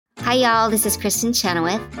Hi, y'all. This is Kristen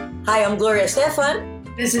Chenoweth. Hi, I'm Gloria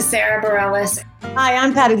Estefan. This is Sarah Bareilles. Hi,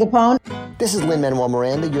 I'm Patti LuPone. This is Lin-Manuel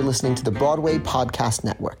Miranda. You're listening to the Broadway Podcast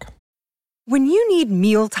Network. When you need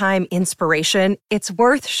mealtime inspiration, it's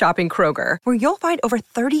worth shopping Kroger, where you'll find over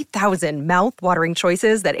 30,000 mouth-watering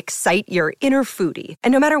choices that excite your inner foodie.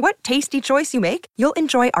 And no matter what tasty choice you make, you'll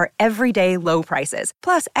enjoy our everyday low prices,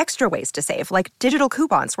 plus extra ways to save, like digital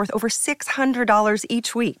coupons worth over $600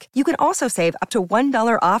 each week. You can also save up to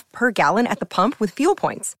 $1 off per gallon at the pump with fuel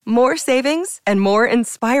points. More savings and more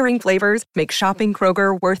inspiring flavors make shopping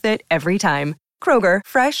Kroger worth it every time. Kroger,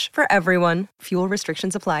 fresh for everyone. Fuel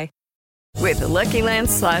restrictions apply. With the Lucky Land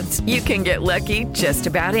Slots, you can get lucky just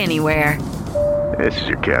about anywhere. This is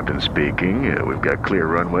your captain speaking. We've got clear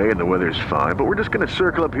runway and the weather's fine, but we're just going to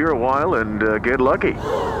circle up here a while and get lucky.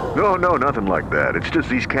 No, nothing like that. It's just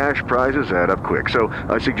these cash prizes add up quick. So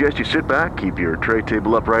I suggest you sit back, keep your tray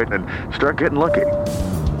table upright, and start getting lucky.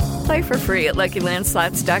 Play for free at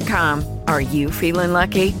LuckyLandSlots.com. Are you feeling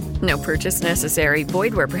lucky? No purchase necessary.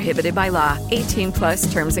 Void where prohibited by law. 18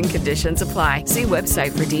 plus terms and conditions apply. See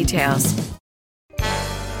website for details.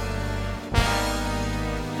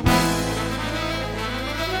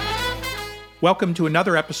 Welcome to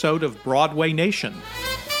another episode of Broadway Nation.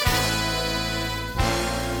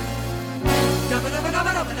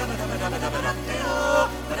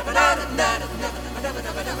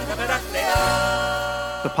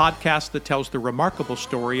 The podcast that tells the remarkable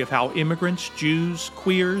story of how immigrants, Jews,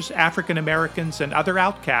 queers, African Americans, and other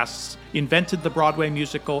outcasts invented the Broadway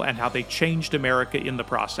musical and how they changed America in the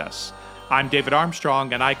process. I'm David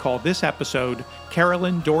Armstrong, and I call this episode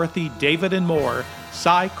Carolyn, Dorothy, David, and More,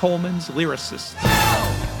 Cy Coleman's Lyricists.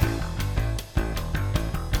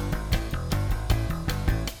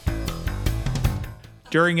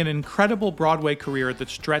 During an incredible Broadway career that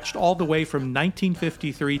stretched all the way from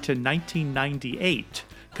 1953 to 1998,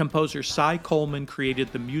 composer Cy Coleman created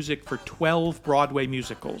the music for 12 Broadway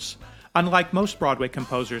musicals. Unlike most Broadway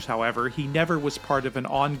composers, however, he never was part of an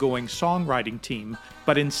ongoing songwriting team,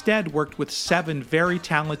 but instead worked with 7 very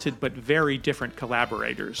talented but very different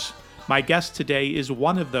collaborators. My guest today is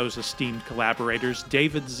one of those esteemed collaborators,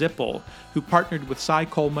 David Zippel, who partnered with Cy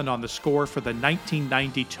Coleman on the score for the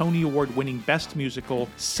 1990 Tony Award-winning Best Musical,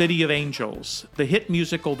 City of Angels, the hit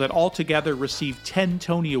musical that altogether received 10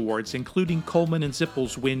 Tony Awards, including Coleman and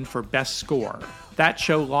Zippel's win for Best Score. That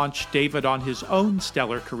show launched David on his own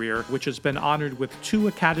stellar career, which has been honored with 2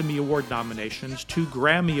 Academy Award nominations, 2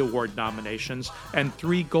 Grammy Award nominations, and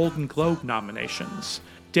 3 Golden Globe nominations.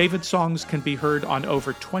 David's songs can be heard on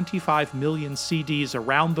over 25 million CDs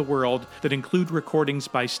around the world that include recordings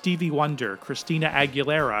by Stevie Wonder, Christina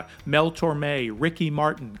Aguilera, Mel Torme, Ricky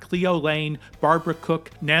Martin, Cleo Lane, Barbara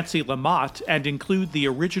Cook, Nancy Lamotte, and include the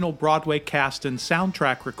original Broadway cast and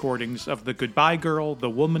soundtrack recordings of The Goodbye Girl, The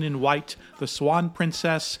Woman in White, The Swan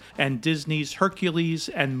Princess, and Disney's Hercules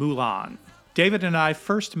and Mulan. David and I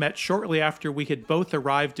first met shortly after we had both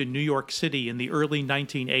arrived in New York City in the early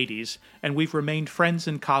 1980s, and we've remained friends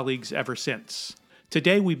and colleagues ever since.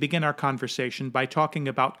 Today we begin our conversation by talking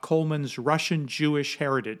about Coleman's Russian-Jewish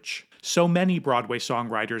heritage. So many Broadway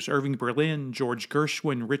songwriters, Irving Berlin, George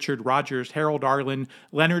Gershwin, Richard Rodgers, Harold Arlen,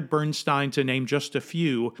 Leonard Bernstein, to name just a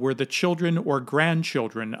few, were the children or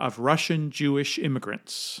grandchildren of Russian-Jewish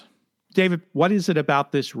immigrants. David, what is it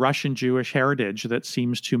about this Russian-Jewish heritage that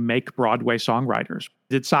seems to make Broadway songwriters?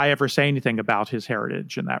 Did Cy ever say anything about his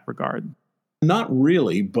heritage in that regard? Not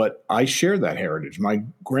really, but I share that heritage. My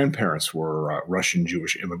grandparents were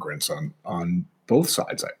Russian-Jewish immigrants on both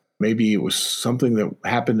sides. Maybe it was something that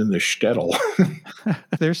happened in the shtetl.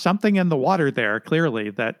 There's something in the water there, clearly,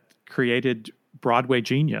 that created Broadway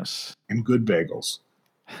genius. And good bagels.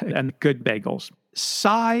 And good bagels.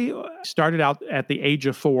 Cy started out at the age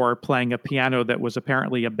of 4 playing a piano that was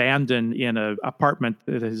apparently abandoned in an apartment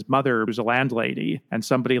that his mother was a landlady, and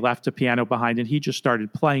somebody left a piano behind, and he just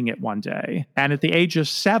started playing it one day. And at the age of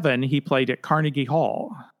 7, he played at Carnegie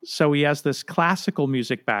Hall. So he has this classical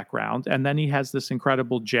music background, and then he has this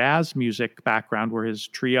incredible jazz music background where his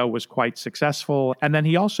trio was quite successful. And then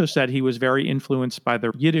he also said he was very influenced by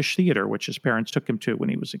the Yiddish theater, which his parents took him to when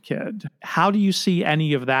he was a kid. How do you see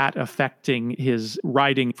any of that affecting his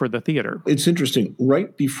writing for the theater? It's interesting.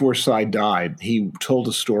 Right before Cy died, he told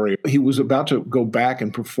a story. He was about to go back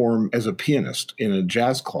and perform as a pianist in a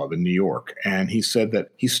jazz club in New York. And he said that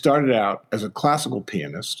he started out as a classical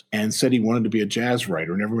pianist and said he wanted to be a jazz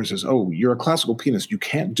writer. And everyone says, oh, you're a classical pianist. You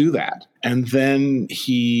can't do that. And then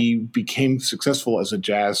he became successful as a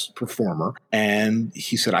jazz performer. And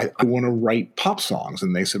he said, I want to write pop songs.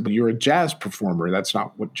 And they said, but you're a jazz performer. That's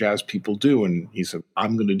not what jazz people do. And he said,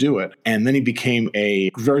 I'm going to do it. And then he became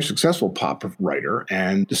a very successful pop writer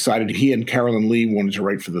and decided he and Carolyn Lee wanted to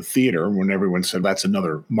write for the theater when everyone said, that's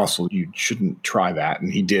another muscle. You shouldn't try that.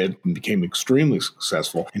 And he did and became extremely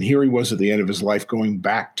successful. And here he was at the end of his life going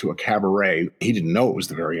back to a cabaret. He didn't know it was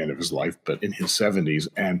the very end of his life, but in his 70s.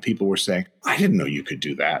 And people were saying, I didn't know you could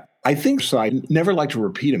do that. I think Sy never liked to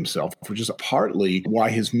repeat himself, which is partly why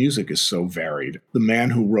his music is so varied. The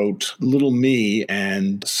man who wrote Little Me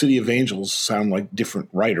and City of Angels sound like different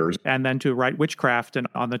writers. And then to write Witchcraft and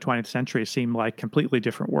On the 20th Century seem like completely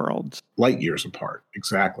different worlds. Light years apart,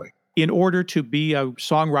 exactly. In order to be a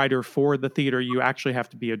songwriter for the theater, you actually have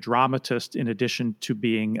to be a dramatist in addition to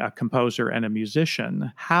being a composer and a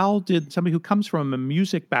musician. How did somebody who comes from a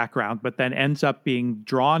music background but then ends up being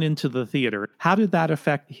drawn into the theater, how did that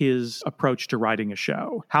affect his approach to writing a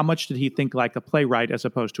show? How much did he think like a playwright as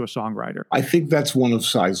opposed to a songwriter? I think that's one of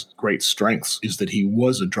Sy's great strengths, is that he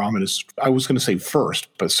was a dramatist. I was going to say first,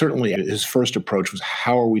 but certainly his first approach was,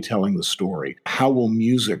 how are we telling the story? How will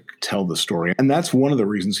music tell the story? And that's one of the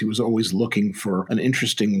reasons he was always looking for an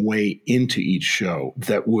interesting way into each show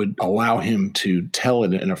that would allow him to tell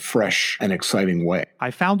it in a fresh and exciting way.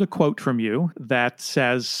 I found a quote from you that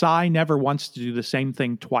says, Sy never wants to do the same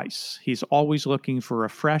thing twice. He's always looking for a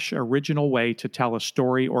fresh, original way to tell a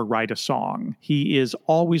story or write a song. He is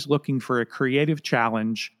always looking for a creative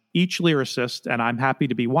challenge. Each lyricist, and I'm happy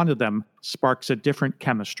to be one of them, sparks a different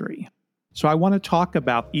chemistry. So I want to talk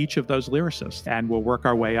about each of those lyricists, and we'll work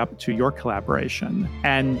our way up to your collaboration.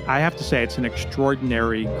 And I have to say, it's an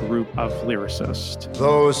extraordinary group of lyricists.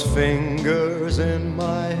 Those fingers in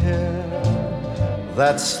my hair,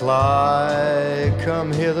 that sly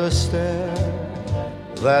come hither stare,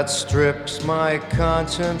 that strips my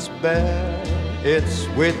conscience bare, it's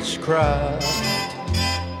witchcraft.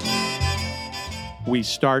 We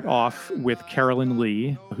start off with Carolyn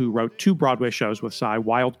Lee, who wrote 2 Broadway shows with Sy,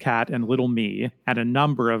 Wildcat and Little Me, and a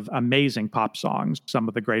number of amazing pop songs, some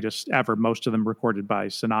of the greatest ever, most of them recorded by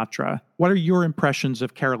Sinatra. What are your impressions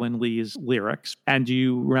of Carolyn Lee's lyrics? And do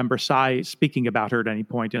you remember Sy speaking about her at any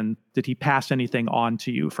point, and did he pass anything on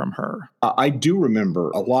to you from her? I do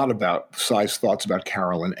remember a lot about Sy's thoughts about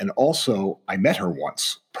Carolyn, and also I met her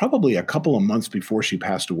once, probably a couple of months before she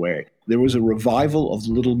passed away. There was a revival of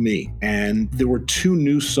Little Me, and there were 2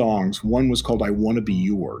 new songs. One was called I Want to Be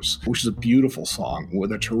Yours, which is a beautiful song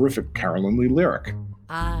with a terrific Carolyn Lee lyric.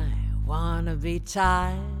 I want to be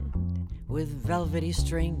tied with velvety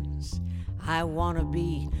strings. I want to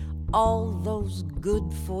be all those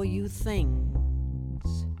good for you things.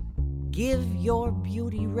 Give your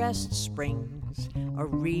beauty rest springs a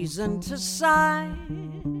reason to sigh.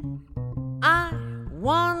 I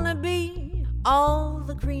want to be all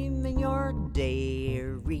the cream in your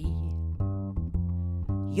dairy,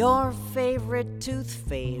 your favorite tooth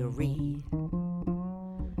fairy,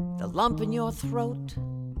 the lump in your throat,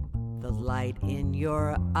 the light in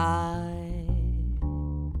your eye.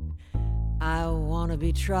 I want to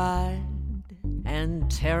be tried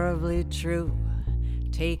and terribly true,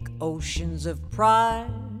 take oceans of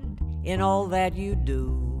pride in all that you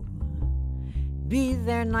do, be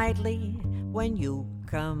there nightly when you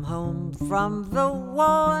come home from the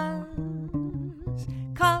wars.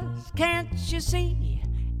 'Cause can't you see,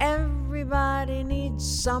 everybody needs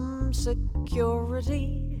some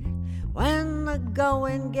security when the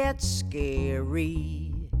going gets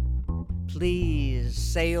scary. Please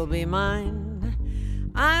say you'll be mine,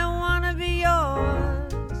 I want to be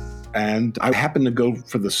yours. And I happened to go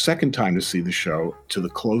for the second time to see the show, to the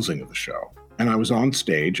closing of the show. And I was on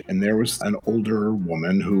stage, and there was an older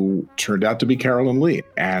woman who turned out to be Carolyn Lee.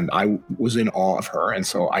 And I was in awe of her. And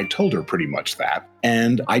so I told her pretty much that.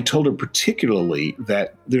 And I told her particularly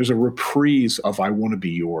that there's a reprise of I Want to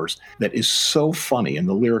Be Yours that is so funny, and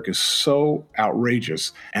the lyric is so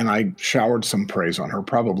outrageous. And I showered some praise on her,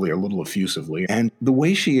 probably a little effusively. And the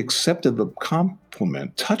way she accepted the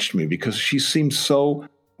compliment touched me, because she seemed so,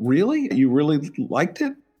 really? You really liked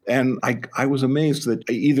it? And I was amazed that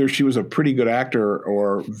either she was a pretty good actor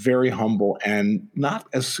or very humble and not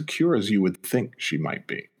as secure as you would think she might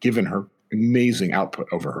be, given her amazing output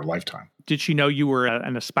over her lifetime. Did she know you were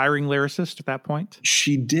an aspiring lyricist at that point?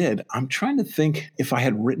 She did. I'm trying to think if I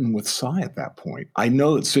had written with Cy at that point. I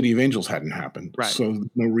know that City of Angels hadn't happened, right. So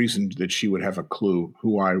no reason that she would have a clue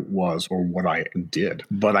who I was or what I did.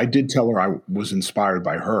 But I did tell her I was inspired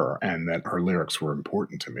by her and that her lyrics were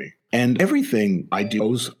important to me. And everything I do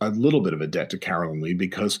owes a little bit of a debt to Carolyn Lee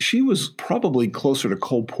because she was probably closer to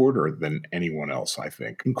Cole Porter than anyone else, I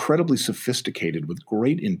think. Incredibly sophisticated with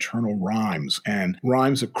great internal rhymes and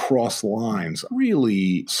rhymes across lines.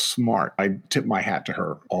 Really smart. I tip my hat to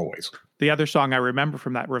her always. The other song I remember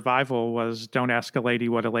from that revival was Don't Ask a Lady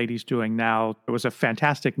What a Lady's Doing Now. It was a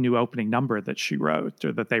fantastic new opening number that she wrote,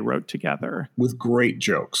 or that they wrote together. With great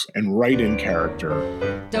jokes and right in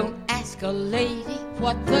character. Don't ask a lady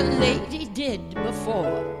what the lady did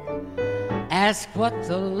before. Ask what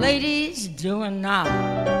the lady's doing now.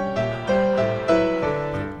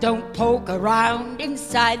 Don't poke around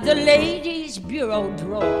inside the lady's bureau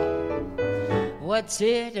drawer. What's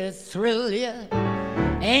it to thrill you?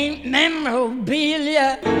 Ain't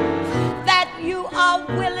memorabilia that you are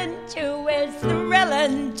willing to is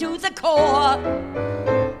thrilling to the core.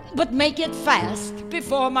 But make it fast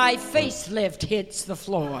before my facelift hits the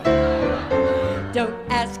floor. Don't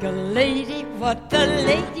ask a lady what the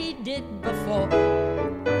lady did before.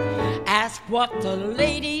 Ask what the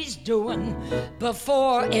lady's doing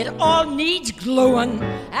before it all needs gluing.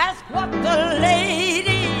 Ask what the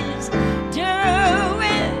lady's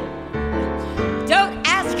doing. Don't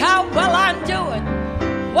ask how well I'm doing,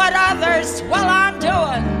 what others well I'm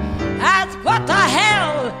doing. Ask what the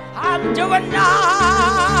hell I'm doing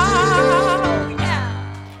now.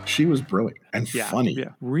 Yeah. She was brilliant and funny. Yeah,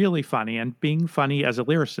 really funny. And being funny as a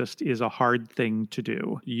lyricist is a hard thing to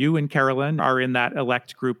do. You and Carolyn are in that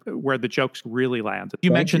elect group where the jokes really land.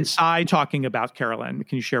 You mentioned Cy talking about Carolyn.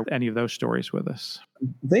 Can you share any of those stories with us?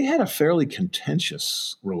 They had a fairly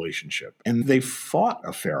contentious relationship, and they fought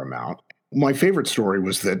a fair amount. My favorite story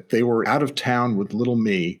was that they were out of town with Little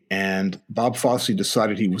Me, and Bob Fosse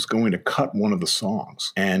decided he was going to cut one of the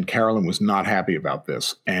songs. And Carolyn was not happy about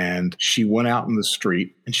this. And she went out in the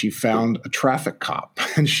street and she found a traffic cop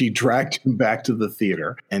and she dragged him back to the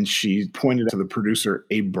theater. And she pointed to the producer,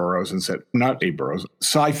 Abe Burrows, and said, not Abe Burrows,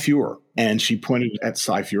 Cy Feuer. And she pointed at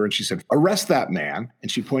Cy Feuer and she said, arrest that man.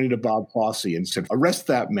 And she pointed to Bob Fosse and said, arrest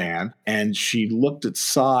that man. And she looked at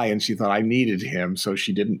Cy and she thought, I needed him. So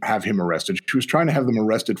she didn't have him arrested. She was trying to have them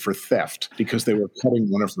arrested for theft because they were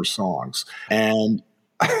cutting one of her songs. And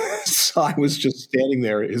Cy was just standing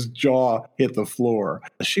there. His jaw hit the floor.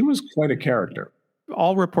 She was quite a character.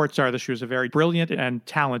 All reports are that she was a very brilliant and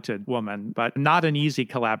talented woman, but not an easy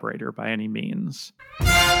collaborator by any means.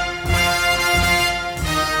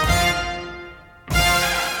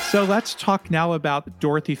 So let's talk now about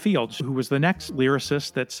Dorothy Fields, who was the next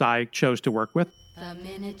lyricist that Cy chose to work with. The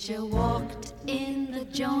minute you walked in the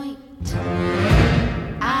joint,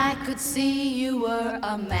 I could see you were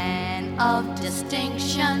a man of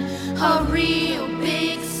distinction, a real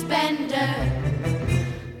big spender,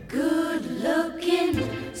 good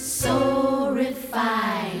looking, so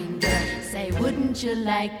refined. Say, wouldn't you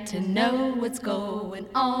like to know what's going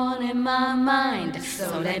on in my mind?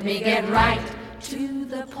 So let me get right to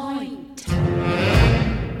the point.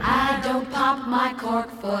 I don't pop my cork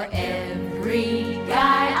for every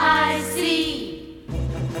guy I see.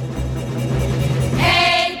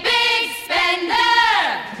 Hey, big spender!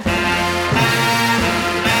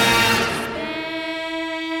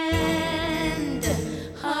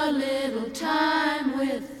 Spend a little time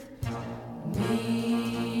with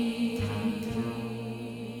me.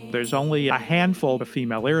 There's only a handful of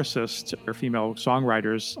female lyricists or female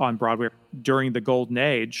songwriters on Broadway during the Golden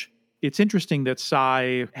Age. It's interesting that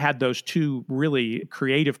Cy had those two really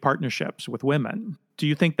creative partnerships with women. Do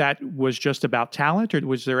you think that was just about talent, or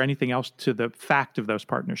was there anything else to the fact of those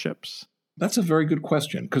partnerships? That's a very good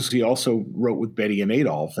question, because he also wrote with Betty and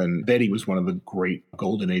Adolph, and Betty was one of the great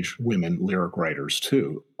Golden Age women lyric writers,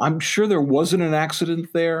 too. I'm sure there wasn't an accident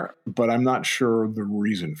there, but I'm not sure the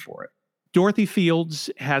reason for it. Dorothy Fields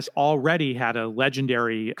has already had a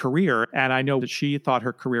legendary career, and I know that she thought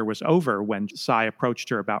her career was over when Cy approached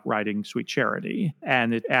her about writing Sweet Charity,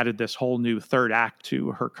 and it added this whole new third act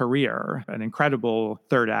to her career, an incredible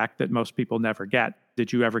third act that most people never get.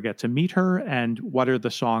 Did you ever get to meet her, and what are the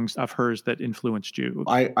songs of hers that influenced you?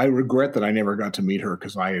 I regret that I never got to meet her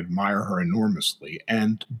because I admire her enormously.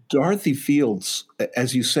 And Dorothy Fields,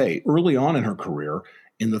 as you say, early on in her career,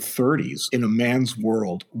 in the 30s, in a man's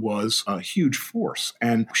world, was a huge force.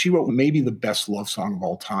 And she wrote maybe the best love song of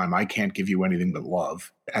all time, I Can't Give You Anything But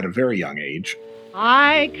Love, at a very young age.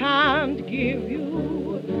 I can't give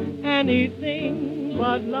you anything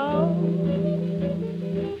but love.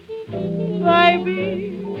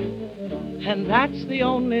 baby, and that's the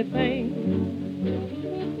only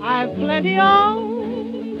thing I've plenty of.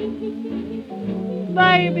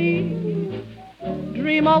 Baby,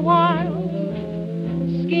 dream a while,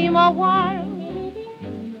 scheme a while,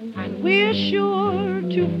 and we're sure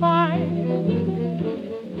to find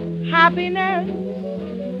happiness,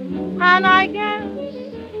 and I guess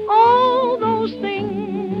all those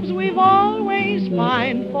things we've always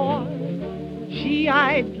pined for. Gee,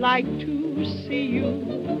 I'd like to see you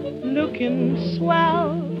looking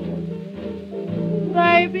swell,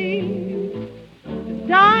 baby.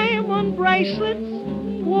 Diamond bracelets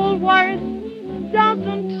Woolworth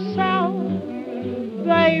doesn't sell,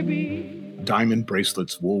 baby. Diamond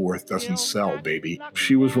bracelets Woolworth doesn't sell, baby.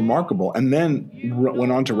 She was remarkable, and then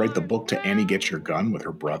went on to write the book To Annie Get Your Gun with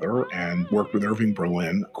her brother and worked with Irving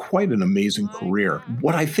Berlin. Quite an amazing career.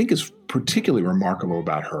 What I think is particularly remarkable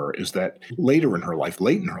about her is that late in her life,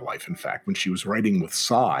 in fact, when she was writing with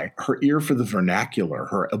Psy, her ear for the vernacular,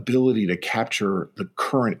 her ability to capture the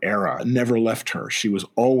current era never left her. She was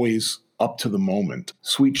always up to the moment.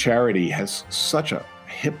 Sweet Charity has such a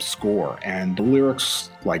hip score, and the lyrics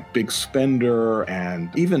like Big Spender,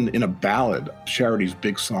 and even in a ballad, Charity's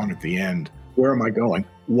big song at the end, Where Am I Going?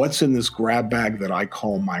 What's in this grab bag that I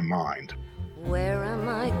call my mind? Where am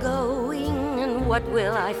I going and what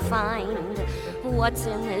will I find? What's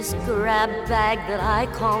in this grab bag that I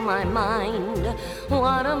call my mind?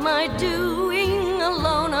 What am I doing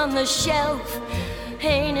alone on the shelf?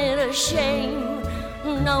 Ain't it a shame?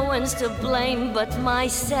 No one's to blame but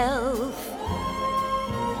myself.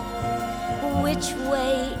 Which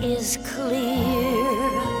way is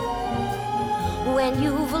clear when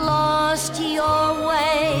you've lost your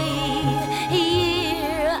way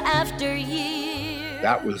year after year?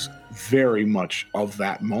 That was very much of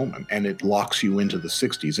that moment, and it locks you into the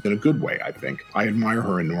 60s in a good way, I think. I admire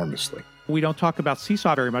her enormously. We don't talk about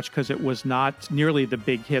Seesaw very much because it was not nearly the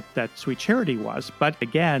big hit that Sweet Charity was. But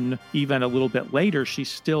again, even a little bit later, she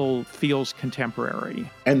still feels contemporary.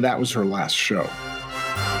 And that was her last show.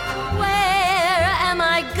 Where am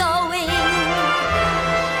I going?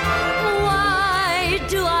 Why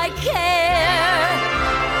do I care?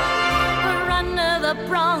 Run to the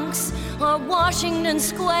Bronx or Washington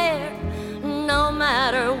Square. No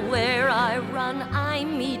matter where I run, I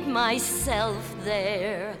meet myself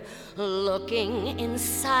there. Looking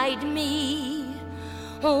inside me,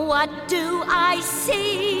 what do I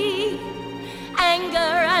see? Anger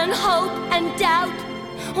and hope and doubt.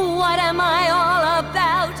 What am I all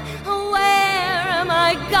about? Where am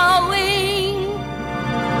I going?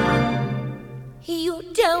 You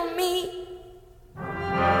tell me.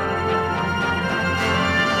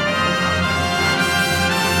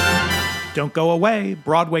 Don't go away.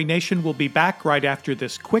 Broadway Nation will be back right after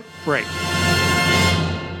this quick break.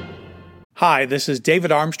 Hi, this is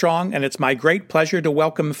David Armstrong, and it's my great pleasure to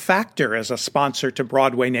welcome Factor as a sponsor to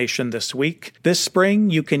Broadway Nation this week. This spring,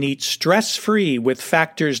 you can eat stress-free with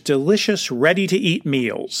Factor's delicious, ready-to-eat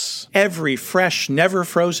meals. Every fresh,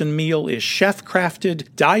 never-frozen meal is chef-crafted,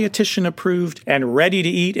 dietitian-approved, and ready to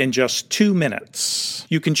eat in just 2 minutes.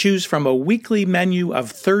 You can choose from a weekly menu of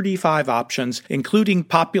 35 options, including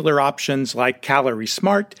popular options like Calorie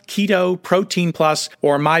Smart, Keto, Protein Plus,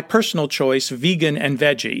 or my personal choice, Vegan and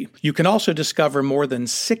Veggie. You can also discover more than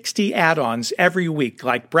 60 add-ons every week,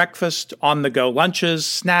 like breakfast, on-the-go lunches,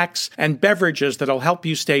 snacks, and beverages that'll help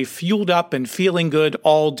you stay fueled up and feeling good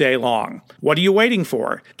all day long. What are you waiting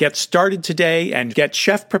for? Get started today and get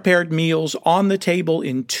chef-prepared meals on the table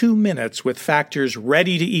in 2 minutes with Factor's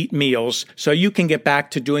ready-to-eat meals so you can get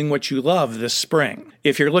back to doing what you love this spring.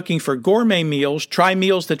 If you're looking for gourmet meals, try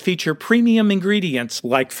meals that feature premium ingredients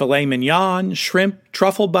like filet mignon, shrimp,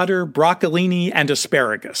 truffle butter, broccolini, and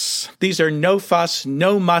asparagus. These are no-fuss,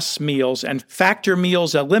 no-muss meals, and Factor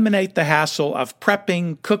meals eliminate the hassle of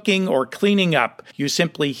prepping, cooking, or cleaning up. You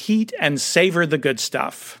simply heat and savor the good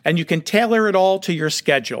stuff. And you can tailor it all to your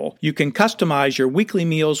schedule. You can customize your weekly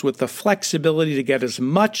meals with the flexibility to get as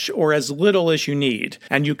much or as little as you need.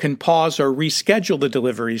 And you can pause or reschedule the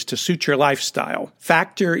deliveries to suit your lifestyle.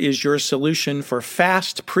 Factor is your solution for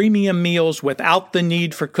fast, premium meals without the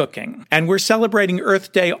need for cooking. And we're celebrating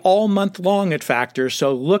Earth Day all month long at Factor,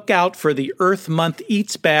 so look out for the Earth Month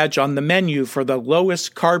Eats badge on the menu for the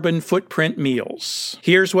lowest carbon footprint meals.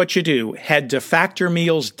 Here's what you do. Head to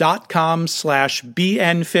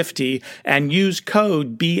factormeals.com/BN50 and use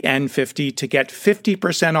code BN50 to get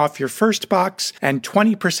 50% off your first box and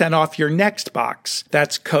 20% off your next box.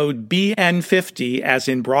 That's code BN50 as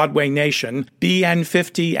in Broadway Nation,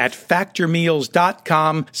 BN50 at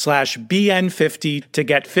factormeals.com/BN50 to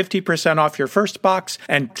get 50% off your first box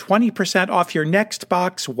and 20% off your next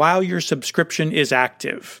box while you're listener subscription is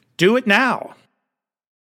active. Do it now.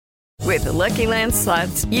 With the Lucky Land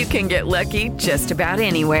Slots, you can get lucky just about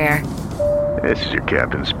anywhere. This is your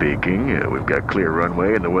captain speaking. We've got clear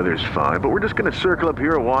runway and the weather's fine, but we're just going to circle up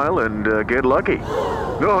here a while and get lucky.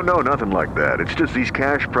 No, nothing like that. It's just these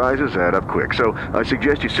cash prizes add up quick. So I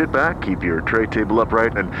suggest you sit back, keep your tray table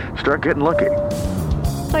upright, and start getting lucky.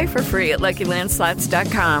 Play for free at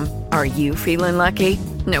LuckyLandSlots.com. Are you feeling lucky?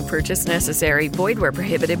 No purchase necessary. Void where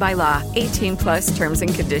prohibited by law. 18 plus terms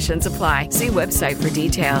and conditions apply. See website for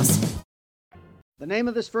details. The name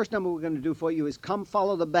of this first number we're going to do for you is Come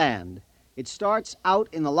Follow the Band. It starts out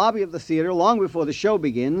in the lobby of the theater long before the show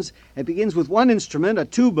begins. It begins with one instrument, a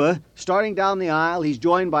tuba, starting down the aisle. He's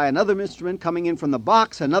joined by another instrument coming in from the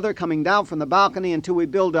box, another coming down from the balcony, until we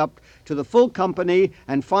build up to the full company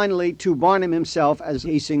and finally to Barnum himself as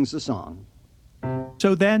he sings the song.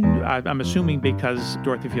 So then, I'm assuming because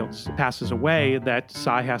Dorothy Fields passes away, that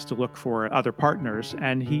Cy has to look for other partners,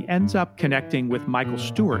 and he ends up connecting with Michael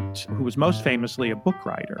Stewart, who was most famously a book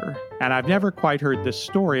writer. And I've never quite heard this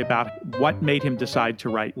story about what made him decide to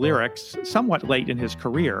write lyrics somewhat late in his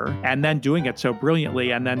career, and then doing it so brilliantly,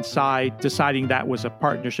 and then Cy deciding that was a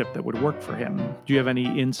partnership that would work for him. Do you have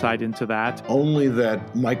any insight into that? Only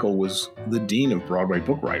that Michael was the dean of Broadway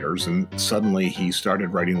book writers, and suddenly he started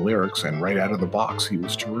writing lyrics, and right out of the box, he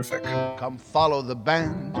was terrific. Come follow the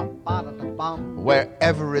band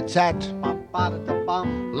wherever it's at.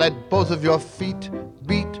 Let both of your feet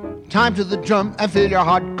beat time to the drum and feel your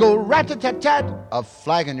heart go rat-a-tat-tat. A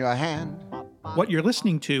flag in your hand. What you're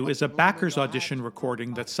listening to is a backers audition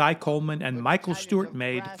recording that Cy Coleman and Michael Stewart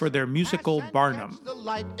made for their musical Barnum.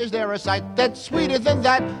 Is there a sight that's sweeter than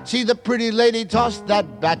that? See the pretty lady toss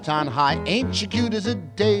that baton high. Ain't she cute as a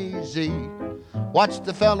daisy? Watch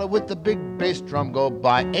the fella with the big bass drum go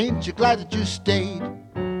by. Ain't you glad that you stayed?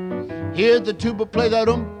 Hear the tuba play that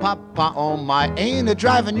pa-pa, oh my. Ain't it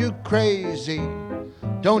driving you crazy?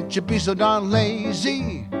 Don't you be so darn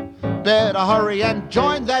lazy. Better hurry and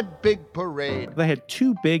join that big parade. They had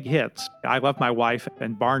two big hits, I Love My Wife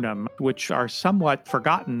and Barnum, which are somewhat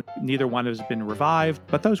forgotten. Neither one has been revived,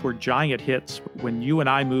 but those were giant hits. When you and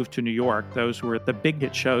I moved to New York, those were the big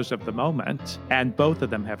hit shows of the moment, and both of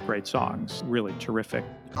them have great songs. Really terrific.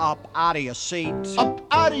 Up out of your seat. Up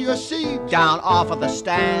out of your seat. Down off of the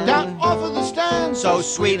stand. Down off of the stand. So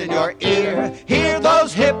sweet in your ear. Hear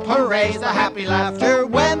those hip hoorays, the happy laughter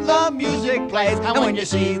when the music plays. And when you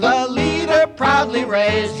see the leader proudly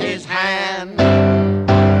raise his hand.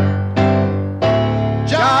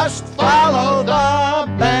 Just follow the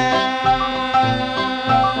band.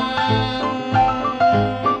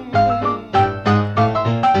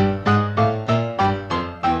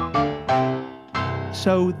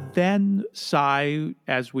 So then Cy,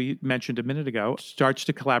 as we mentioned a minute ago, starts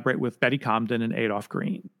to collaborate with Betty Comden and Adolph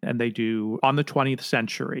Green, and they do On the 20th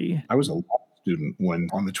Century. I was a law student when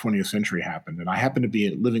On the 20th Century happened, and I happened to be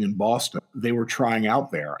living in Boston. They were trying out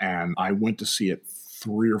there, and I went to see it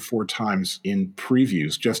 3 or 4 times in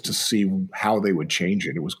previews just to see how they would change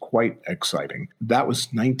it. It was quite exciting. That was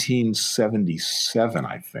 1977,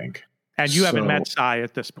 I think. And you haven't met Cy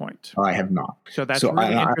at this point. I have not. So that's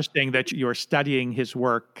really interesting that you're studying his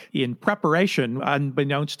work in preparation,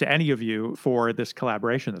 unbeknownst to any of you, for this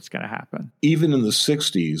collaboration that's going to happen. Even in the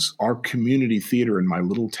 60s, our community theater in my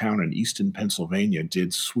little town in Easton, Pennsylvania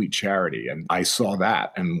did Sweet Charity. And I saw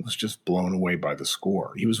that and was just blown away by the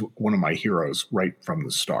score. He was one of my heroes right from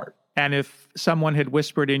the start. And if someone had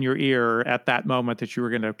whispered in your ear at that moment that you were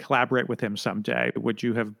going to collaborate with him someday, would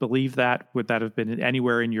you have believed that? Would that have been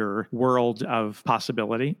anywhere in your world of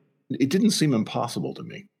possibility? It didn't seem impossible to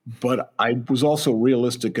me, but I was also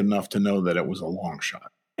realistic enough to know that it was a long shot.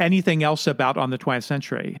 Anything else about On the 20th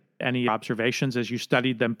Century? Any observations as you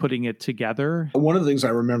studied them putting it together? One of the things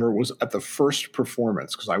I remember was at the first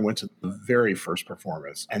performance, because I went to the very first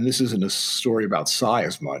performance, and this isn't a story about Cy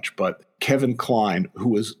as much, but Kevin Kline, who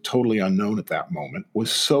was totally unknown at that moment,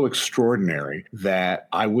 was so extraordinary that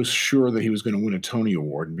I was sure that he was going to win a Tony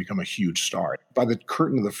Award and become a huge star. By the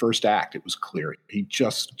curtain of the first act, it was clear. He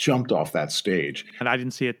just jumped off that stage. And I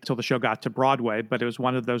didn't see it till the show got to Broadway, but it was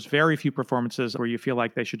one of those very few performances where you feel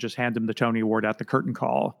like they should just hand him the Tony Award at the curtain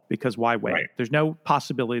call, because why wait? Right. There's no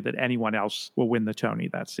possibility that anyone else will win the Tony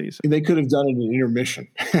that season. They could have done it in intermission.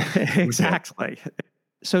 Exactly.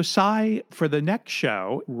 So Cy, for the next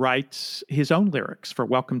show, writes his own lyrics for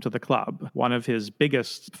Welcome to the Club, one of his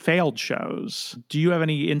biggest failed shows. Do you have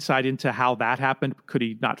any insight into how that happened? Could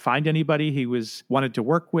he not find anybody he wanted to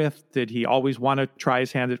work with? Did he always want to try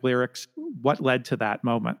his hand at lyrics? What led to that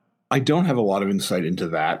moment? I don't have a lot of insight into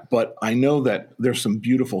that, but I know that there's some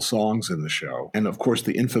beautiful songs in the show. And of course,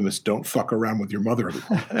 the infamous "Don't Fuck Around with Your Mother."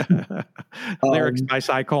 Lyrics by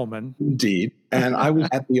Cy Coleman. Indeed. And I was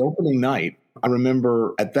at the opening night. I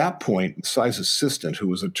remember at that point, Cy's assistant, who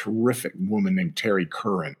was a terrific woman named Terry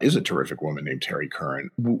Curran,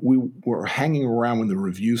 we were hanging around when the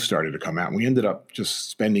reviews started to come out. And we ended up just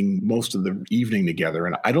spending most of the evening together.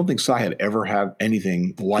 And I don't think Cy had ever had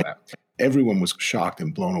anything like that. Everyone was shocked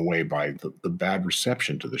and blown away by the bad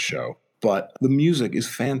reception to the show. But the music is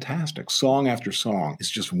fantastic. Song after song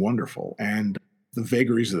is just wonderful. And the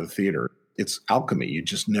vagaries of the theater, it's alchemy. You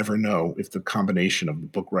just never know if the combination of the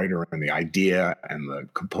book writer and the idea and the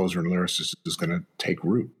composer and lyricist is going to take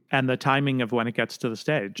root. And the timing of when it gets to the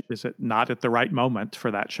stage. Is it not at the right moment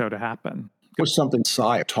for that show to happen? It was something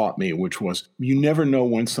Cy taught me, which was you never know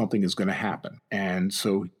when something is going to happen. And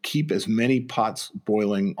so keep as many pots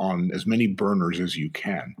boiling on as many burners as you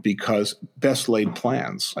can, because best laid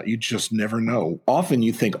plans, you just never know. Often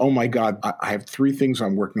you think, oh my God, I have 3 things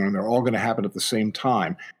I'm working on. They're all going to happen at the same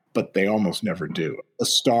time. But they almost never do. A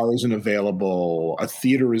star isn't available, a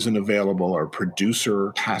theater isn't available, or a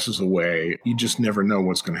producer passes away. You just never know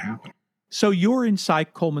what's going to happen. So you're in Cy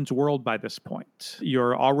Coleman's world by this point.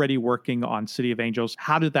 You're already working on City of Angels.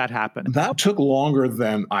 How did that happen? That took longer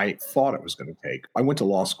than I thought it was going to take. I went to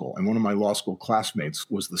law school, and one of my law school classmates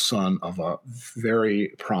was the son of a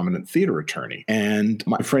very prominent theater attorney. And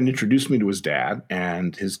my friend introduced me to his dad,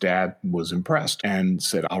 and his dad was impressed and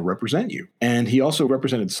said, I'll represent you. And he also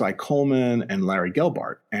represented Cy Coleman and Larry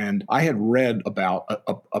Gelbart. And I had read about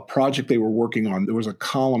a project they were working on. There was a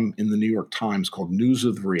column in the New York Times called News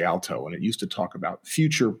of the Rialto, and it used to talk about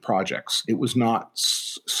future projects. It was not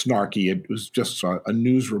snarky. It was just a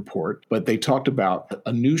news report. But they talked about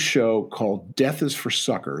a new show called Death is for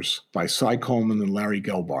Suckers by Cy Coleman and Larry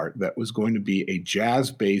Gelbart that was going to be a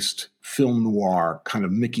jazz-based film noir kind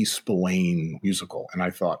of Mickey Spillane musical. And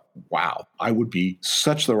I thought, wow, I would be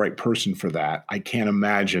such the right person for that. I can't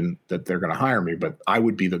imagine that they're going to hire me, but I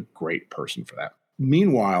would be the great person for that.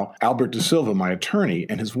 Meanwhile, Albert De Silva, my attorney,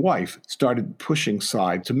 and his wife started pushing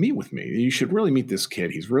Cy to meet with me. You should really meet this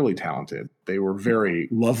kid. He's really talented. They were very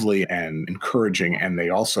lovely and encouraging, and they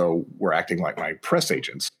also were acting like my press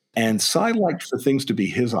agents. And Cy liked for things to be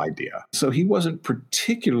his idea. So he wasn't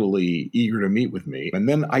particularly eager to meet with me. And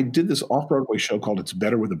then I did this off-Broadway show called It's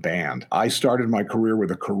Better with a Band. I started my career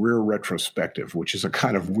with a career retrospective, which is a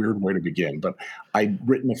kind of weird way to begin. But I'd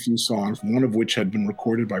written a few songs, one of which had been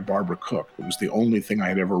recorded by Barbara Cook. It was the only thing I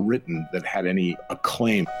had ever written that had any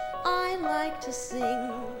acclaim. I like to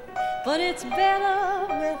sing, but it's better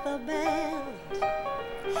with a band.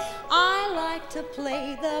 I like to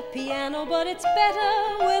play the piano, but it's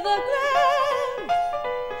better with a grand.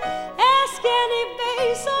 Ask any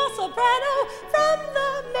bass or soprano from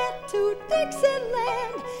the Met to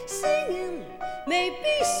Dixieland. Singing,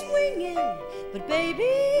 maybe swinging, but baby,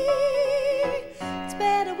 it's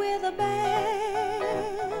better with a band.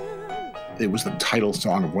 It was the title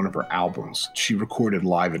song of one of her albums. She recorded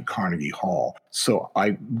live at Carnegie Hall. So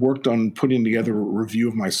I worked on putting together a review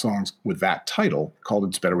of my songs with that title called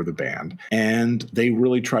It's Better with a Band. And they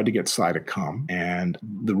really tried to get Cy to come. And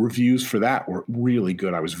the reviews for that were really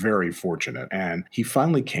good. I was very fortunate. And he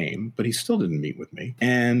finally came, but he still didn't meet with me.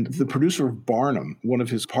 And the producer of Barnum, one of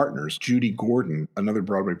his partners, Judy Gordon, another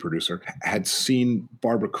Broadway producer, had seen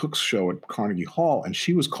Barbara Cook's show at Carnegie Hall. And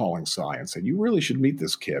she was calling Cy and said, you really should meet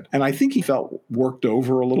this kid. And I think he felt worked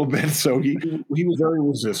over a little bit. So he was very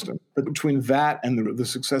resistant. But between that and the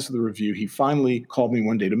success of the review, he finally called me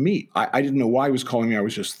one day to meet. I didn't know why he was calling me. I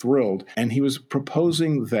was just thrilled. And he was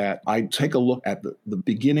proposing that I take a look at the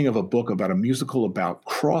beginning of a book about a musical about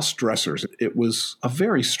cross-dressers. It was a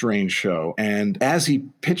very strange show. And as he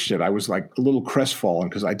pitched it, I was like a little crestfallen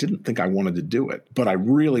because I didn't think I wanted to do it. But I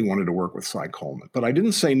really wanted to work with Cy Coleman. But I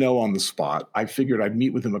didn't say no on the spot. I figured I'd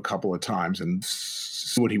meet with him a couple of times and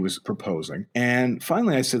what he was proposing. And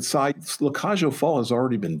finally I said, Cy, Lacagio Fall has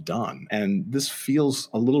already been done, and this feels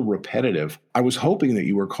a little repetitive. I was hoping that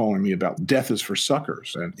you were calling me about Death is for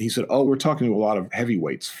Suckers. And he said, oh, we're talking to a lot of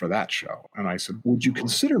heavyweights for that show. And I said, would you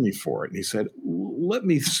consider me for it? And he said, let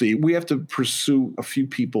me see. We have to pursue a few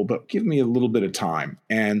people, but give me a little bit of time.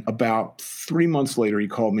 And about 3 months later, he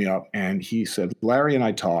called me up and he said, Larry and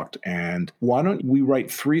I talked, and why don't we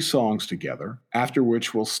write 3 songs together, after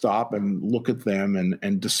which we'll stop and look at them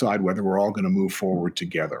and decide whether we're all going to move forward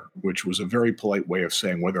together, which was a very polite way of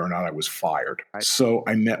saying whether or not I was fired. So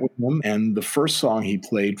I met with him, and the first song he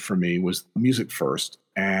played for me was Music First.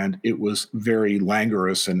 and it was very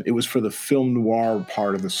languorous, and it was for the film noir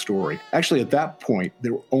part of the story. Actually, at that point,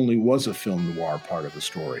 there only was a film noir part of the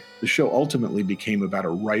story. The show ultimately became about a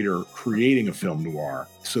writer creating a film noir,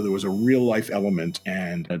 so there was a real-life element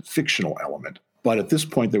and a fictional element. But at this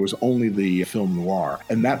point, there was only the film noir,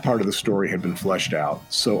 and that part of the story had been fleshed out.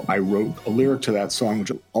 So I wrote a lyric to that song,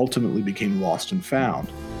 which ultimately became Lost and Found.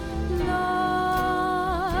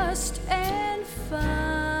 Lost and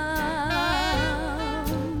found,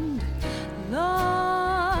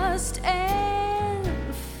 lost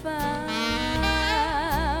and found.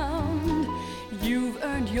 You've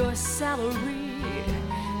earned your salary,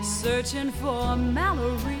 searching for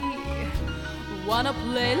Mallory. Wanna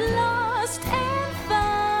play lost and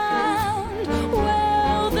found?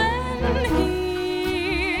 Well then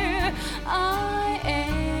here I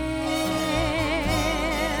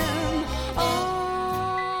am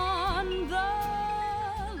on the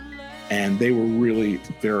land. And they were really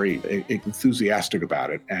very enthusiastic about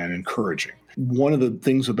it and encouraging. One of the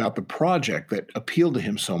things about the project that appealed to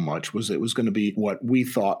him so much was it was going to be what we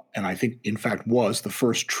thought, and I think in fact was, the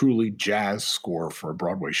first truly jazz score for a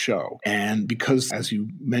Broadway show. And because, as you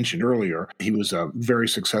mentioned earlier, he was a very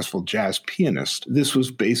successful jazz pianist, this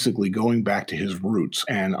was basically going back to his roots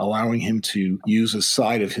and allowing him to use a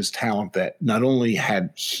side of his talent that not only had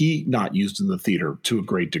he not used in the theater to a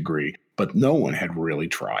great degree, but no one had really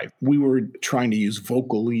tried. We were trying to use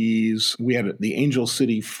vocalese. We had the Angel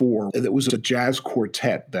City Four. That was a jazz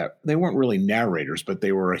quartet that they weren't really narrators, but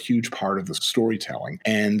they were a huge part of the storytelling.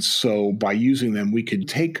 And so by using them, we could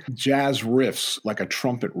take jazz riffs, like a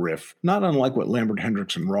trumpet riff, not unlike what Lambert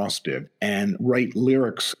Hendricks and Ross did, and write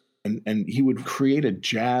lyrics. And he would create a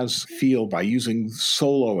jazz feel by using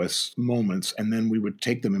soloist moments, and then we would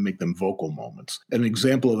take them and make them vocal moments. An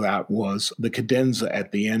example of that was the cadenza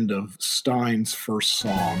at the end of Stein's first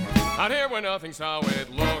song. Out here where nothing's how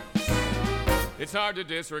it looks, it's hard to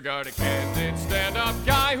disregard a candid stand-up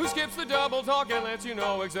guy who skips the double talk and lets you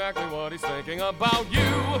know exactly what he's thinking about you.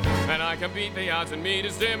 And I can beat the odds and meet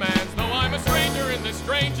his demands, though I'm a stranger in the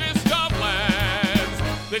strangest of lands.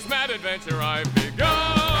 This mad adventure I've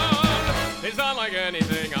begun is unlike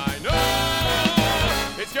anything I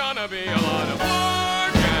know. It's gonna be a lot of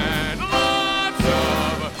work and lots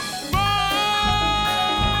of fun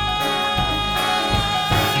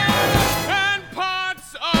and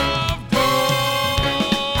pots of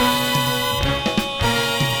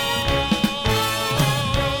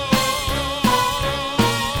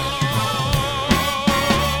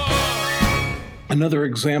Another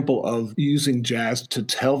example of using jazz to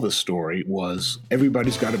tell the story was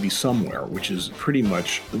Everybody's Gotta Be Somewhere, which is pretty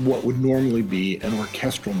much what would normally be an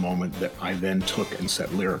orchestral moment that I then took and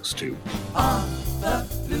set lyrics to. On the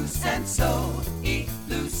loose and so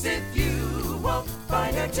elusive, you won't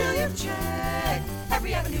find her till you've checked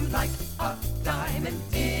every avenue like a diamond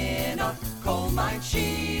in a coal mine.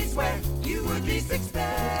 She's where you would least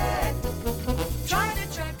expect. Try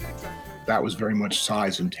to track her down. That was very much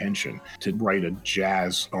Cy's intention, to write a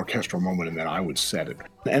jazz orchestral moment and then I would set it.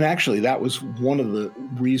 And actually, that was one of the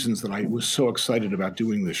reasons that I was so excited about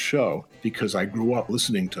doing this show, because I grew up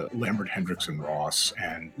listening to Lambert Hendricks and Ross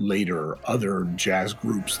and later other jazz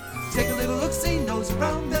groups. Take a little look-see, nose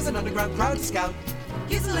around, there's an underground crowd to scout.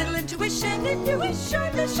 Use a little intuition if you wish your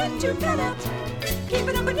mission to get out. Keep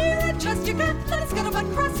it number near and trust your gut, let it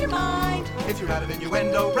scuttlebutt cross your mind. If you're out of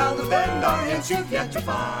innuendo, round the bend, our hints you've yet to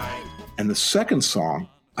find. And the second song,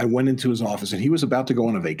 I went into his office and he was about to go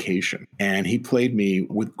on a vacation. And he played me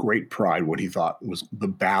with great pride what he thought was the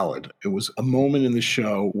ballad. It was a moment in the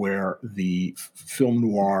show where the film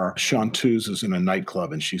noir chanteuse is in a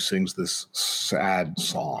nightclub and she sings this sad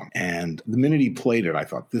song. And the minute he played it, I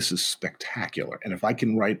thought, this is spectacular. And if I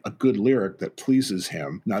can write a good lyric that pleases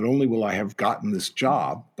him, not only will I have gotten this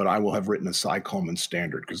job, but I will have written a Cy Coleman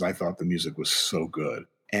standard, because I thought the music was so good.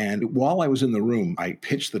 And while I was in the room, I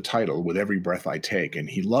pitched the title, With Every Breath I Take, and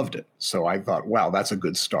he loved it. So I thought, wow, that's a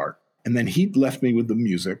good start. And then he left me with the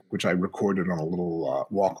music, which I recorded on a little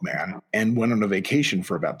Walkman, and went on a vacation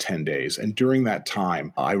for about 10 days. And during that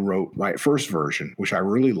time, I wrote my first version, which I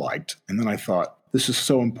really liked. And then I thought, this is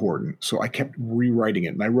so important. So I kept rewriting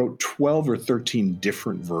it. And I wrote 12 or 13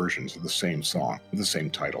 different versions of the same song, with the same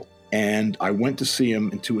title. And I went to see him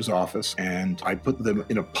into his office, and I put them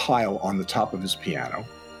in a pile on the top of his piano.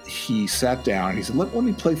 He sat down and he said, let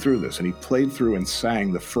me play through this. And he played through and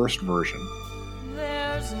sang the first version.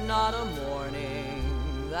 There's not a morning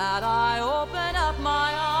that I open up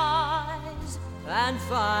my eyes and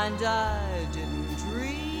find I didn't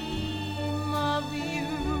dream of you.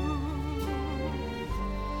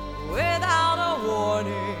 Without a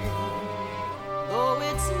warning, though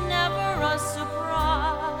it's never a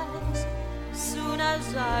surprise. Soon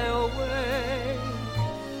as I awake,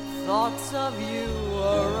 thoughts of you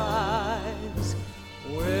arise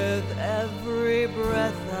with every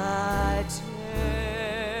breath I take.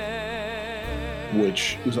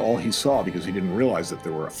 Which was all he saw because he didn't realize that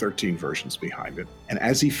there were 13 versions behind it. And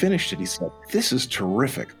as he finished it, he said, "This is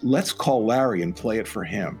terrific. Let's call Larry and play it for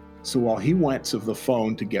him." So while he went to the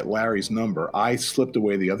phone to get Larry's number, I slipped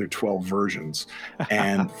away the other 12 versions.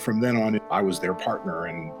 And from then on, I was their partner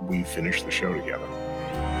and we finished the show together.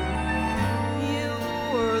 You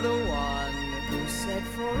were the one who said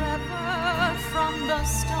forever from the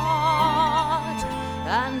start,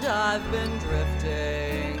 and I've been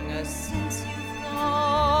drifting since you've gone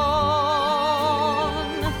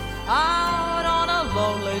out on a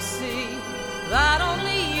lonely sea that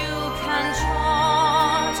only you can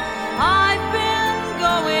chart. I've been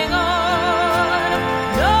going on,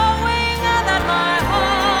 knowing that my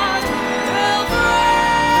heart will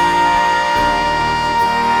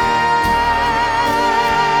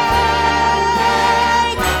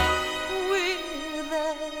break with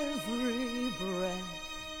every breath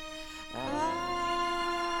I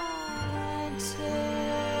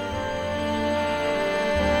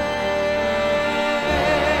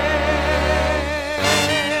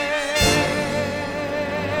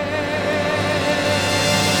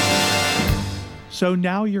So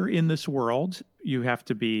now you're in this world. You have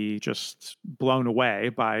to be just blown away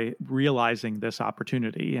by realizing this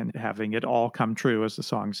opportunity and having it all come true, as the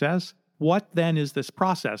song says. What then is this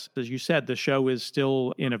process? As you said, the show is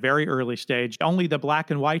still in a very early stage. Only the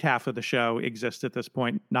black and white half of the show exists at this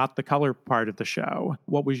point, not the color part of the show.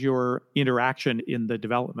 What was your interaction in the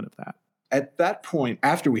development of that? At that point,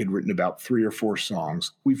 after we had written about 3 or 4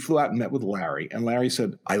 songs, we flew out and met with Larry. And Larry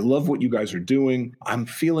said, "I love what you guys are doing. I'm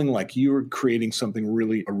feeling like you're creating something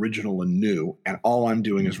really original and new. And all I'm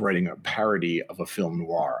doing is writing a parody of a film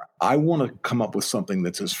noir. I want to come up with something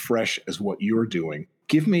that's as fresh as what you're doing.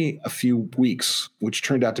 Give me a few weeks," which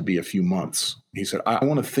turned out to be a few months. He said, "I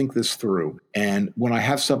want to think this through. And when I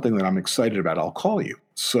have something that I'm excited about, I'll call you."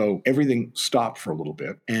 So everything stopped for a little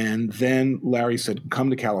bit. And then Larry said, "Come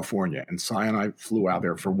to California." And Cy and I flew out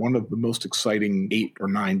there for one of the most exciting 8 or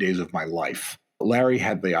 9 days of my life. Larry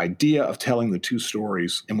had the idea of telling the 2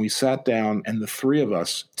 stories, and we sat down, and the 3 of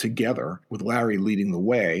us together, with Larry leading the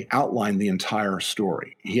way, outlined the entire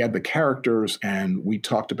story. He had the characters, and we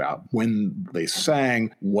talked about when they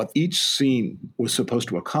sang, what each scene was supposed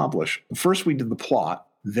to accomplish. First, we did the plot.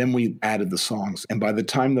 Then we added the songs. And by the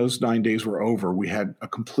time those 9 days were over, we had a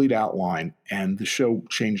complete outline, and the show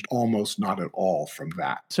changed almost not at all from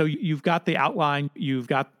that. So you've got the outline, you've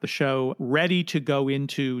got the show ready to go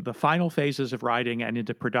into the final phases of writing and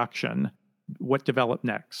into production. What developed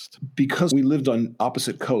next? Because we lived on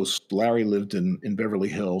opposite coasts, Larry lived in Beverly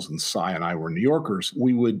Hills and Cy and I were New Yorkers,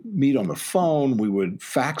 we would meet on the phone, we would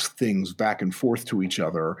fax things back and forth to each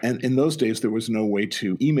other. And in those days, there was no way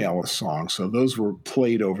to email a song. So those were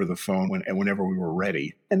played over the phone whenever we were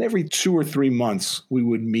ready. And every 2 or 3 months, we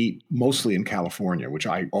would meet mostly in California, which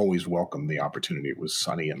I always welcomed the opportunity. It was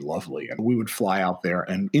sunny and lovely. And we would fly out there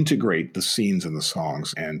and integrate the scenes and the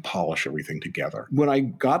songs and polish everything together. When I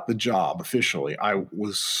got the job officially, I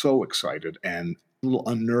was so excited and a little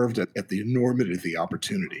unnerved at the enormity of the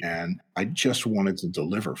opportunity. And I just wanted to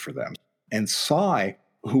deliver for them. And Cy,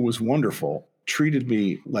 who was wonderful, treated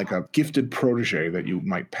me like a gifted protege that you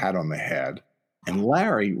might pat on the head. And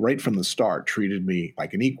Larry, right from the start, treated me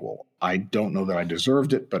like an equal. I don't know that I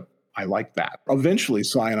deserved it, but I liked that. Eventually,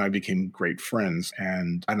 Cy and I became great friends,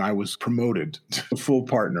 and I was promoted to full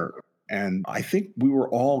partner. And I think we were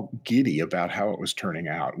all giddy about how it was turning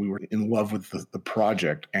out. We were in love with the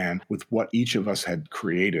project and with what each of us had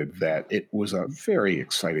created, that it was a very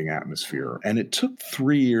exciting atmosphere. And it took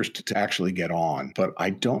 3 years to actually get on, but I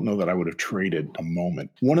don't know that I would have traded a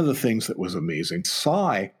moment. One of the things that was amazing,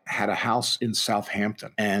 Cy had a house in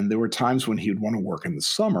Southampton, and there were times when he would want to work in the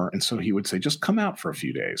summer. And so he would say, "Just come out for a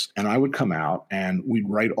few days." And I would come out and we'd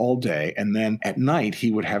write all day. And then at night,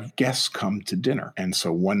 he would have guests come to dinner. And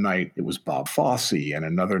so one night, it was Bob Fosse, and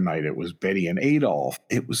another night it was Betty and Adolph.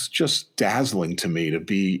 It was just dazzling to me to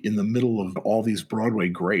be in the middle of all these Broadway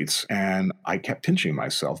greats, and I kept pinching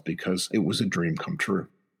myself because it was a dream come true.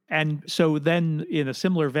 And so then, in a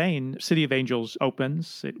similar vein, City of Angels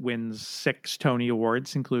opens. It wins 6 Tony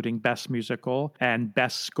Awards, including Best Musical and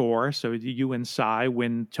Best Score. So you and Cy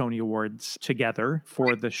win Tony Awards together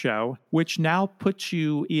for the show, which now puts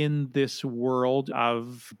you in this world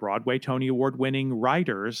of Broadway Tony Award-winning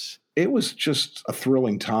writers. It was just a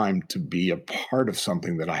thrilling time to be a part of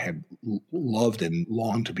something that I had loved and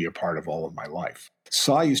longed to be a part of all of my life.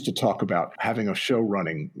 Cy used to talk about having a show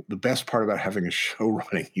running. The best part about having a show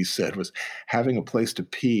running, he said, was having a place to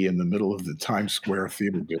pee in the middle of the Times Square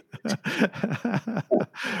theater district.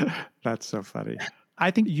 That's so funny. I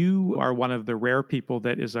think you are one of the rare people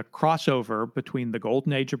that is a crossover between the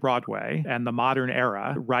golden age of Broadway and the modern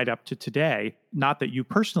era right up to today. Not that you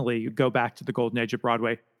personally go back to the golden age of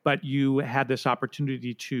Broadway, but you had this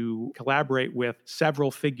opportunity to collaborate with several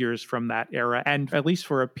figures from that era, and at least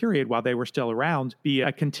for a period while they were still around, be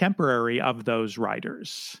a contemporary of those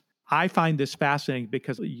writers. I find this fascinating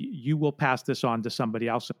because you will pass this on to somebody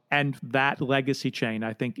else. And that legacy chain,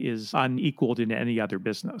 I think, is unequaled in any other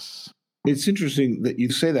business. It's interesting that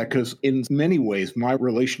you say that because in many ways, my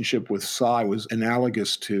relationship with Cy was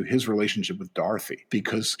analogous to his relationship with Dorothy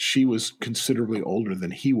because she was considerably older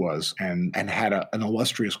than he was and had an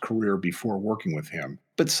illustrious career before working with him.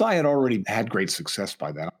 But Cy had already had great success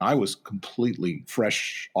by then. I was completely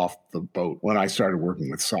fresh off the boat when I started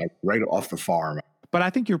working with Cy, right off the farm. But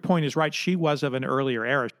I think your point is right. She was of an earlier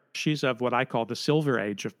era. She's of what I call the Silver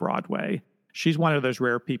Age of Broadway. She's one of those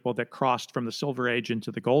rare people that crossed from the Silver Age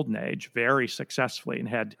into the Golden Age very successfully and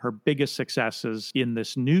had her biggest successes in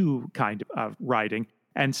this new kind of writing.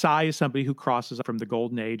 And Cy is somebody who crosses from the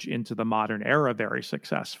Golden Age into the modern era very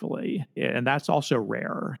successfully. And that's also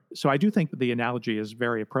rare. So I do think that the analogy is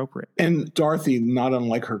very appropriate. And Dorothy, not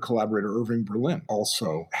unlike her collaborator Irving Berlin,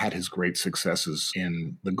 also had his great successes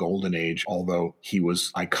in the Golden Age, although he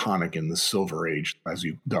was iconic in the Silver Age, as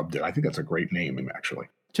you dubbed it. I think that's a great name, actually.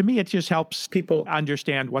 To me, it just helps people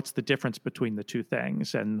understand what's the difference between the two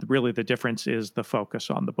things. And really the difference is the focus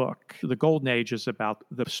on the book. The Golden Age is about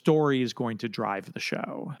the story is going to drive the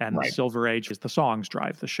show. And The Silver Age is the songs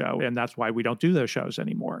drive the show. And that's why we don't do those shows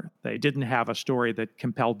anymore. They didn't have a story that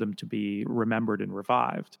compelled them to be remembered and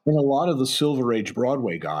revived. And a lot of the Silver Age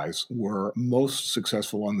Broadway guys were most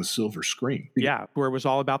successful on the silver screen. Yeah, where it was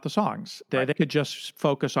all about the songs. They could just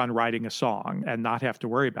focus on writing a song and not have to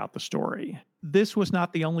worry about the story. This was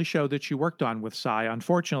not the only show that you worked on with Cy.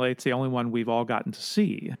 Unfortunately, it's the only one we've all gotten to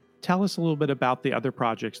see. Tell us a little bit about the other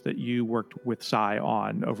projects that you worked with Cy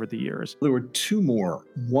on over the years. There were two more.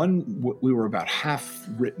 One, we were about half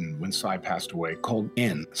written when Cy passed away, called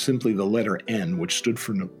N, simply the letter N, which stood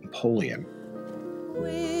for Napoleon.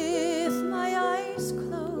 With my eyes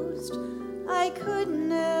closed, I could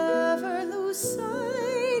never lose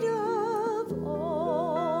sight of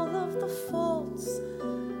all of the faults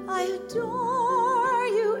I adore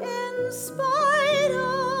you in spite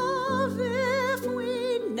of. If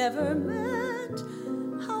we never met,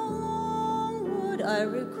 how long would I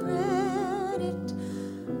regret it?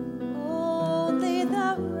 Only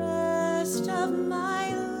the rest of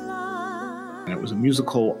my life. And it was a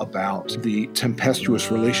musical about the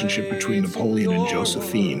tempestuous relationship between Napoleon and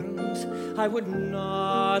Josephine. I would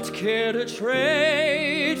not care to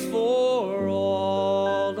trade for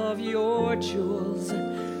all of your jewels,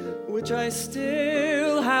 which I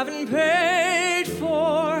still haven't paid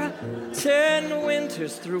for. 10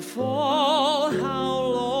 winters through fall, how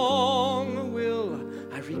long will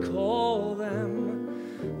I recall them?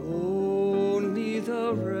 Only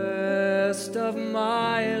the rest of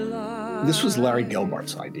my life. This was Larry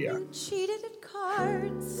Gelbart's idea. You cheated at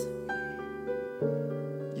cards.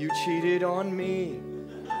 You cheated on me.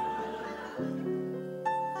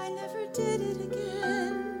 I never did it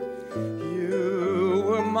again. You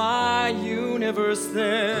were my universe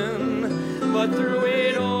then, but through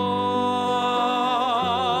it all,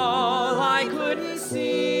 I couldn't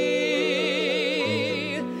see.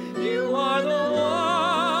 You are the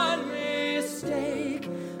one mistake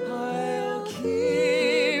I'll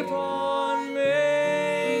keep on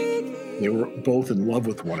making. They were both in love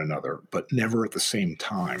with one another, but never at the same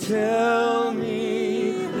time. Tell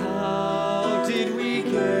me, how did we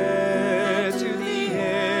get to the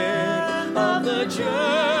end of the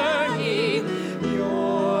journey?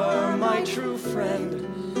 You're my true friend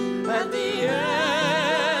at the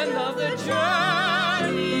end of the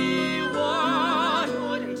journey. What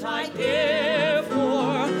wouldn't I give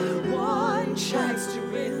for one chance to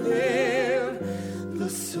relive the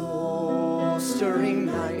soul-stirring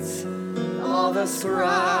nights, all the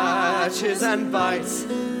scratches and bites,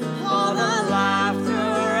 all the laughter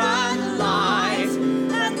and light,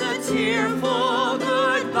 and the tearful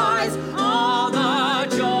goodbyes, all the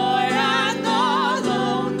joy and the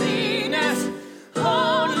loneliness,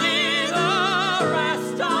 only the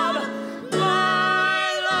rest of my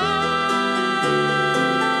life.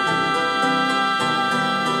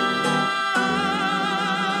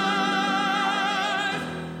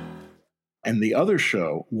 And the other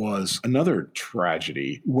show was another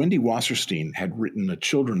tragedy. Wendy Wasserstein had written a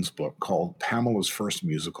children's book called Pamela's First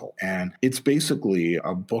Musical. And it's basically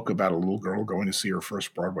a book about a little girl going to see her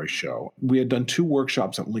first Broadway show. We had done 2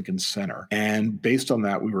 workshops at Lincoln Center. And based on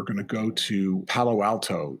that, we were going to go to Palo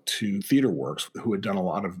Alto to TheaterWorks, who had done a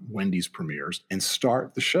lot of Wendy's premieres, and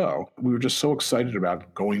start the show. We were just so excited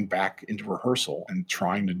about going back into rehearsal and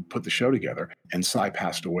trying to put the show together. And Cy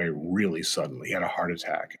passed away really suddenly. He had a heart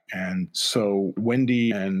attack. And so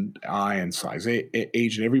Wendy and I and Cy's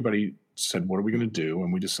agent, everybody said, what are we going to do?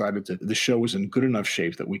 And we decided the show was in good enough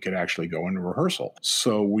shape that we could actually go into rehearsal.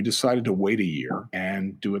 So we decided to wait a year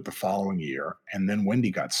and do it the following year. And then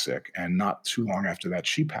Wendy got sick. And not too long after that,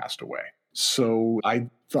 she passed away. So I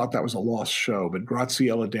thought that was a lost show, but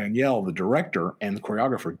Graziella Daniele, the director and the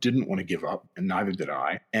choreographer, didn't want to give up, and neither did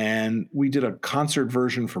I. And we did a concert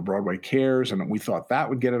version for Broadway Cares, and we thought that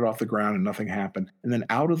would get it off the ground, and nothing happened. And then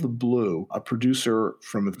out of the blue, a producer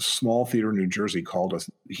from a small theater in New Jersey called us.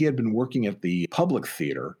 He had been working at the Public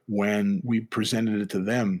Theater when we presented it to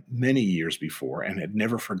them many years before and had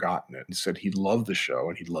never forgotten it, and said he loved the show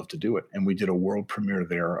and he'd love to do it. And we did a world premiere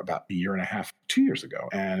there about 1.5 years, 2 years ago.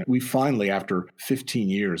 And we finally, after 15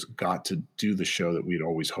 years, got to do the show that we'd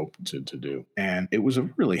always hoped to do. And it was a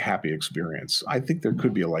really happy experience. I think there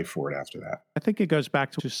could be a life for it after that. I think it goes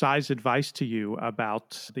back to Cy's advice to you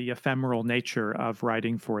about the ephemeral nature of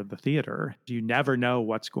writing for the theater. You never know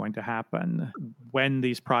what's going to happen, when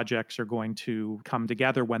these projects are going to come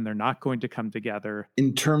together, when they're not going to come together.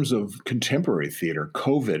 In terms of contemporary theater,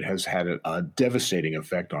 COVID has had a devastating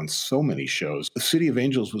effect on so many shows. The City of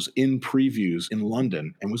Angels was in previews in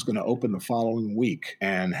London and was going to open the following week,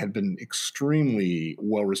 and had been extremely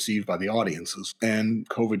well received by the audiences. And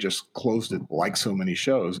COVID just closed it, like so many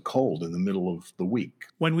shows, cold in the middle of the week.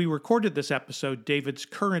 When we recorded this episode, David's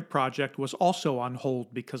current project was also on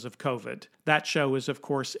hold because of COVID. That show is, of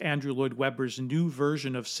course, Andrew Lloyd Webber's new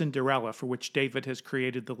version of Cinderella, for which David has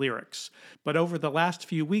created the lyrics. But over the last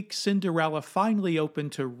few weeks, Cinderella finally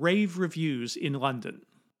opened to rave reviews in London.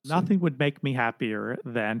 Nothing would make me happier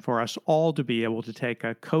than for us all to be able to take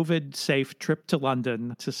a COVID-safe trip to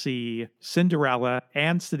London to see Cinderella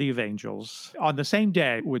and City of Angels. On the same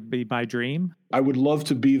day would be my dream. I would love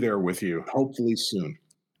to be there with you, hopefully soon.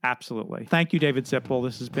 Absolutely. Thank you, David Zippel.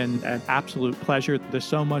 This has been an absolute pleasure. There's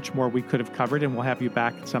so much more we could have covered, and we'll have you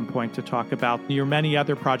back at some point to talk about your many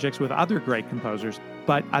other projects with other great composers.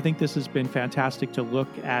 But I think this has been fantastic to look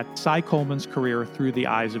at Cy Coleman's career through the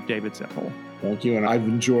eyes of David Zippel. Thank you, and I've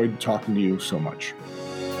enjoyed talking to you so much.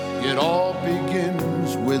 It all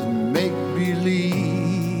begins with make-believe.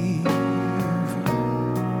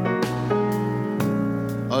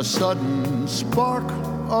 A sudden spark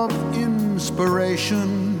of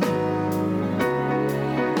inspiration,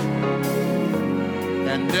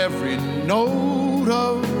 and every note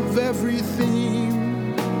of every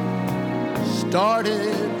theme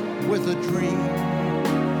started with a dream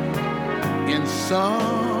in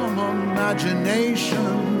some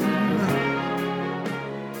imagination.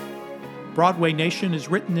 Broadway Nation is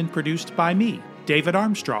written and produced by me, David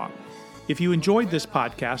Armstrong. If you enjoyed this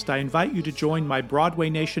podcast, I invite you to join my Broadway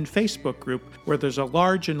Nation Facebook group, where there's a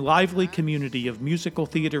large and lively community of musical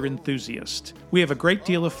theater enthusiasts. We have a great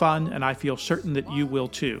deal of fun, and I feel certain that you will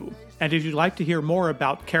too. And if you'd like to hear more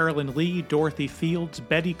about Carolyn Lee, Dorothy Fields,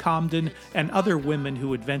 Betty Comden, and other women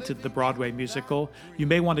who invented the Broadway musical, you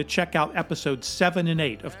may want to check out episodes 7 and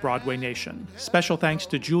 8 of Broadway Nation. Special thanks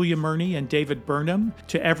to Julia Murney and David Burnham,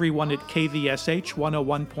 to everyone at KVSH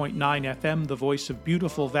 101.9 FM, the voice of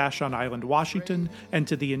beautiful Vashon Island, Washington, and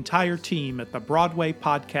to the entire team at the Broadway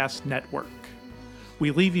Podcast Network. We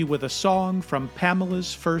leave you with a song from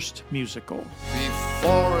Pamela's First Musical.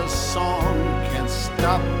 Before a song can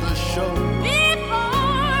stop the show,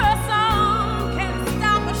 Before a song can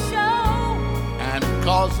stop a show, and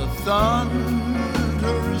cause a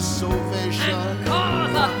thunderous ovation,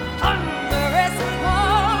 cause a thunderous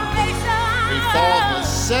ovation, before the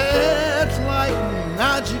set like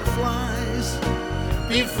magic flies,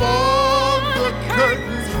 before the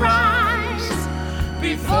curtains rise,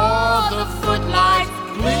 before the footlights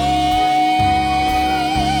gleam,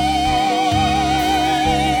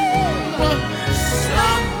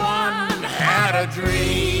 someone had a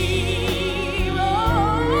dream.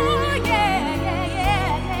 Oh, yeah, yeah,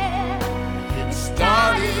 yeah, yeah. It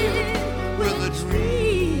started with a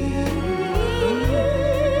dream.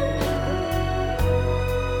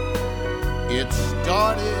 It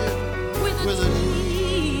started with a dream.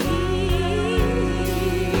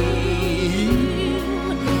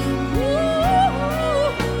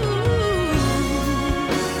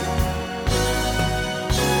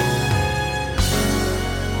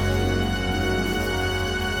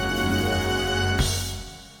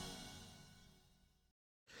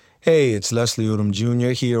 Hey, it's Leslie Odom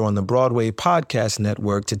Jr. here on the Broadway Podcast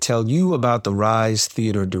Network to tell you about the Rise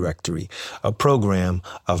Theater Directory, a program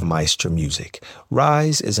of Maestro Music.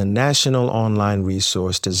 Rise is a national online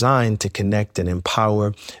resource designed to connect and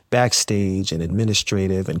empower backstage and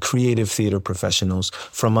administrative and creative theater professionals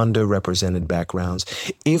from underrepresented backgrounds.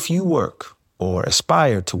 If you work or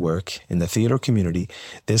aspire to work in the theater community,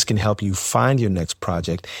 this can help you find your next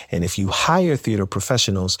project. And if you hire theater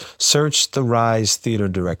professionals, search the Rise Theater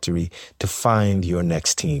Directory to find your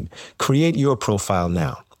next team. Create your profile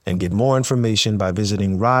now and get more information by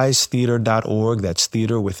visiting risetheater.org. That's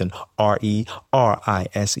theater with an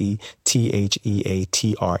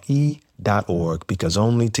RERISETHEATRE.org, because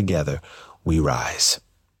only together we rise.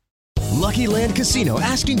 Lucky Land Casino,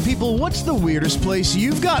 asking people, what's the weirdest place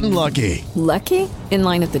you've gotten lucky? Lucky? In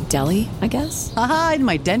line at the deli, I guess? Aha, in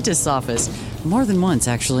my dentist's office. More than once,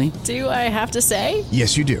 actually. Do I have to say?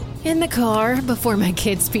 Yes, you do. In the car before my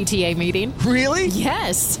kids' PTA meeting. Really?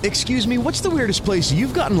 Yes. Excuse me, what's the weirdest place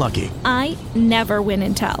you've gotten lucky? I never win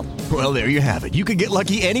and tell. Well, there you have it. You can get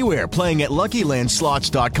lucky anywhere, playing at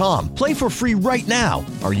LuckyLandSlots.com. Play for free right now.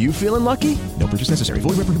 Are you feeling lucky? No purchase necessary.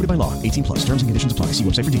 Void where prohibited by law. 18+. Terms and conditions apply. See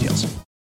website for details.